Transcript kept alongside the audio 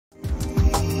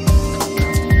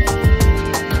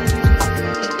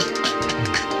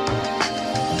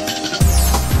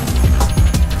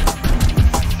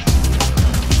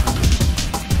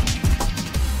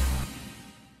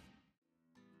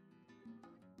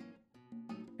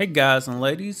Hey guys and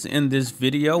ladies, in this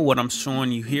video what I'm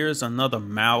showing you here is another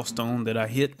milestone that I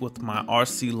hit with my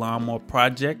RC lawnmower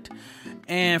project.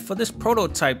 And for this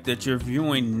prototype that you're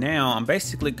viewing now, I'm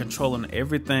basically controlling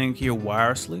everything here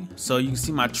wirelessly. So you can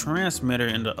see my transmitter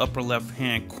in the upper left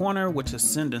hand corner, which is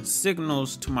sending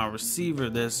signals to my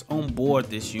receiver that's on board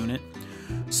this unit.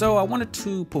 So I wanted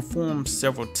to perform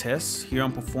several tests. Here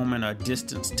I'm performing a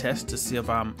distance test to see if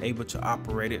I'm able to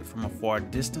operate it from a far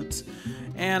distance.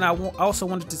 And I also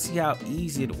wanted to see how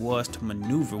easy it was to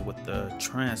maneuver with the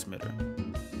transmitter.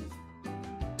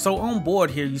 So on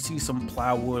board here you see some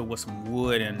plywood with some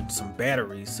wood and some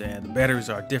batteries, and the batteries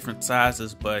are different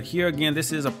sizes, but here again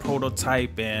this is a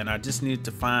prototype and I just needed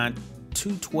to find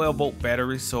two 12-volt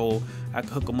batteries so I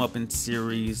could hook them up in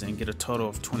series and get a total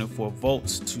of 24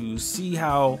 volts to see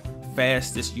how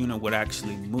fast this unit would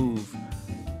actually move.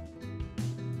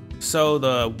 So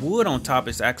the wood on top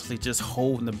is actually just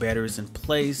holding the batteries in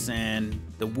place, and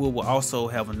the wood will also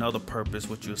have another purpose,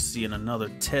 which you'll see in another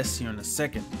test here in a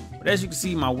second. But as you can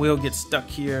see, my wheel gets stuck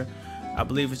here. I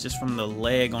believe it's just from the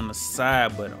leg on the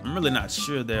side, but I'm really not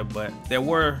sure there. But there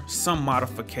were some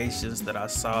modifications that I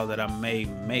saw that I may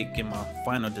make in my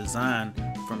final design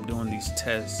from doing these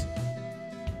tests.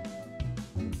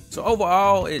 So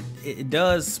overall, it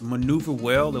does maneuver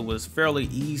well. It was fairly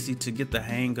easy to get the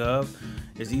hang of.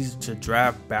 It's easy to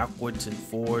drive backwards and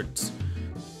forwards.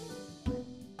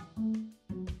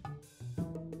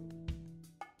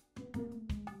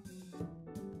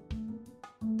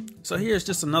 So here's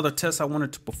just another test I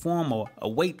wanted to perform, a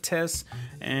weight test,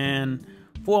 and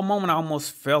for a moment I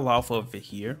almost fell off of it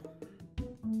here,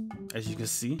 as you can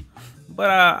see, but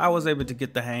I was able to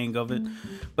get the hang of it.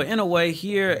 But in a way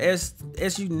here, as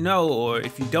you know, or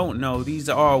if you don't know, these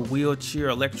are wheelchair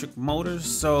electric motors,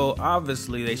 so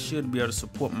obviously they should be able to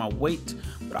support my weight.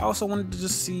 But I also wanted to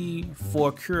just see,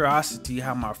 for curiosity,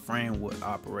 how my frame would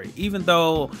operate. Even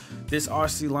though this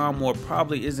RC lawnmower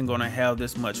probably isn't going to have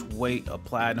this much weight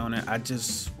applied on it, I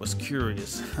just was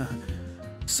curious.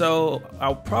 So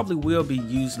I probably will be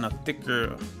using a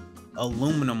thicker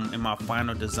aluminum in my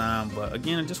final design, but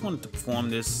again I just wanted to perform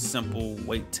this simple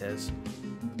weight test.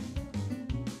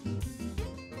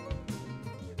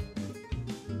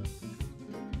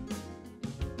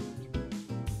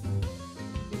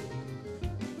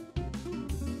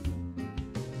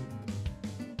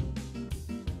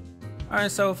 Alright,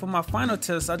 so for my final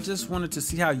test, I just wanted to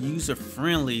see how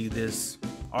user-friendly this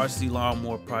RC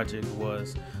lawnmower project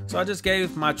was. So I just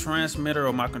gave my transmitter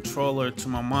or my controller to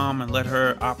my mom and let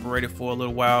her operate it for a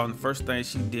little while, and the first thing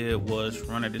she did was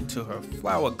run it into her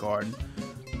flower garden.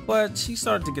 But she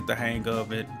started to get the hang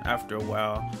of it after a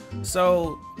while.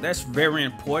 So that's very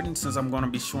important, since I'm going to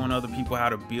be showing other people how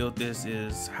to build this,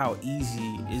 is how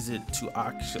easy is it to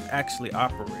actually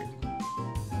operate.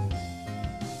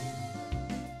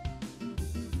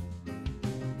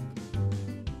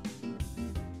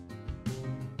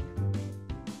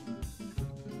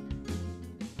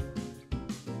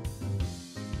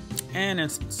 And in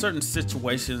certain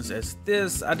situations as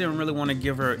this, I didn't really want to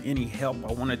give her any help.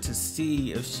 I wanted to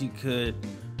see if she could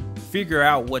figure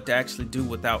out what to actually do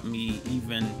without me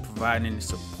even providing any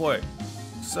support.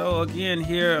 So again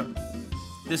here,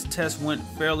 this test went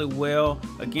fairly well.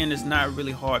 Again, it's not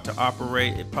really hard to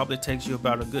operate. It probably takes you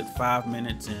about a good 5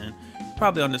 minutes, and you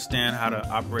probably understand how to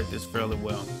operate this fairly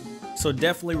well. So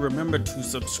definitely remember to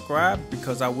subscribe,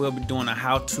 because I will be doing a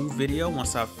how-to video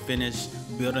once I finish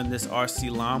building this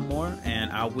RC lawnmower,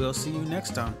 and I will see you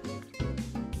next time.